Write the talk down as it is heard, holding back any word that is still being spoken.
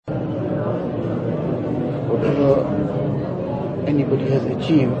whatever anybody has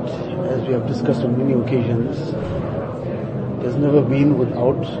achieved, as we have discussed on many occasions, it has never been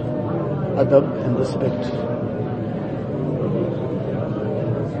without adab and respect.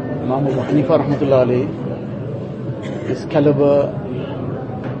 Imam Abu Hanifa rahmatullah alayhi, his caliber,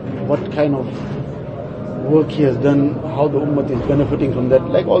 what kind of work he has done, how the ummah is benefiting from that,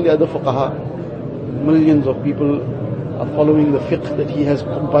 like all the other fuqaha, millions of people are following the fiqh that he has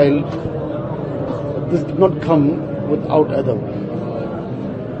compiled. This did not come without adab.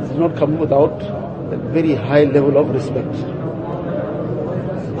 This did not come without that very high level of respect.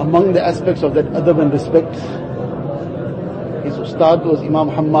 Among the aspects of that adab and respect, his ustad was Imam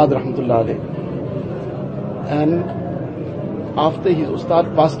Muhammad rahmatullah alayhi. And after his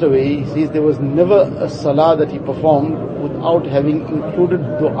ustad passed away, he says there was never a salah that he performed without having included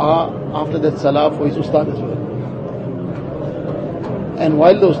dua after that salah for his ustad as well. And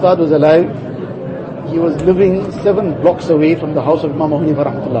while the ustad was alive, he was living 7 blocks away from the house of Imam Abu Hanifa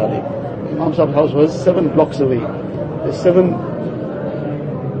rahmatullah alayhi. Imam Sahib's house was 7 blocks away. There's 7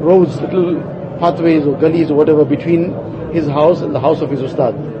 roads, little pathways or gullies or whatever between his house and the house of his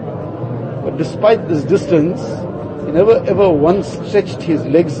ustad. But despite this distance, he never ever once stretched his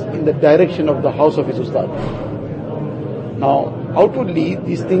legs in the direction of the house of his ustad. Now, outwardly,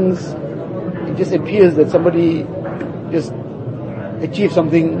 these things, it just appears that somebody just achieved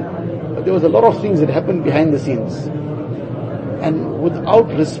something, but there was a lot of things that happened behind the scenes. And without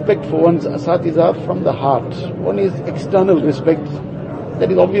respect for one's asatiza from the heart, one is external respect,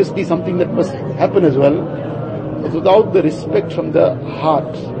 that is obviously something that must happen as well, but without the respect from the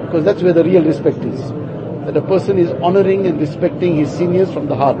heart, because that's where the real respect is, that a person is honoring and respecting his seniors from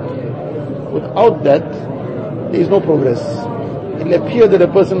the heart. Without that, there is no progress. It will appear that a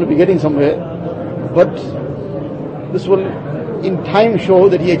person will be getting somewhere, but this will in time show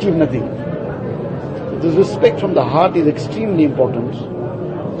that he achieved nothing. This respect from the heart is extremely important.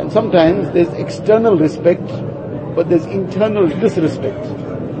 And sometimes there's external respect, but there's internal disrespect.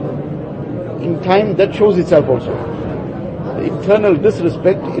 In time that shows itself also. The internal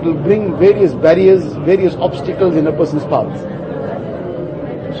disrespect, it will bring various barriers, various obstacles in a person's path.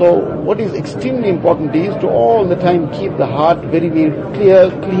 So what is extremely important is to all the time keep the heart very, very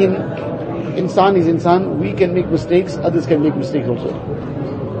clear, clean. Insan is insan, we can make mistakes, others can make mistakes also.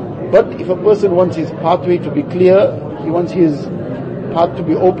 But if a person wants his pathway to be clear, he wants his path to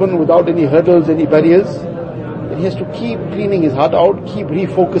be open without any hurdles, any barriers, then he has to keep cleaning his heart out, keep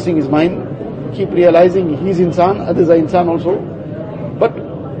refocusing his mind, keep realizing he's insan, others are insan also. But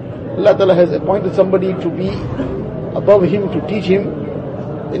Allah Ta'ala has appointed somebody to be above him, to teach him,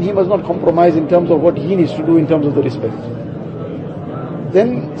 then he must not compromise in terms of what he needs to do in terms of the respect.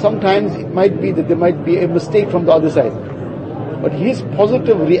 Then sometimes it might be that there might be a mistake from the other side. But his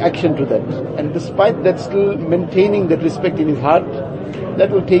positive reaction to that, and despite that still maintaining that respect in his heart, that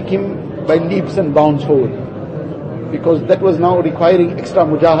will take him by leaps and bounds forward. Because that was now requiring extra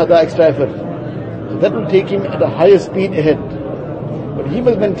mujahada, extra effort. So that will take him at a higher speed ahead. But he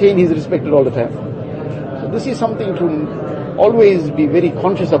must maintain his respect all the time. So this is something to always be very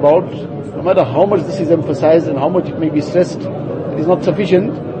conscious about. No matter how much this is emphasized and how much it may be stressed, it is not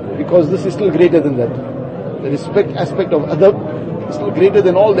sufficient, because this is still greater than that. The respect aspect of adab is still greater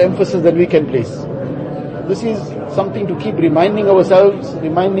than all the emphasis that we can place. This is something to keep reminding ourselves,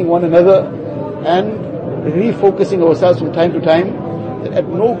 reminding one another, and refocusing ourselves from time to time, that at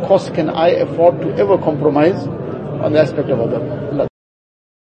no cost can I afford to ever compromise on the aspect of adab.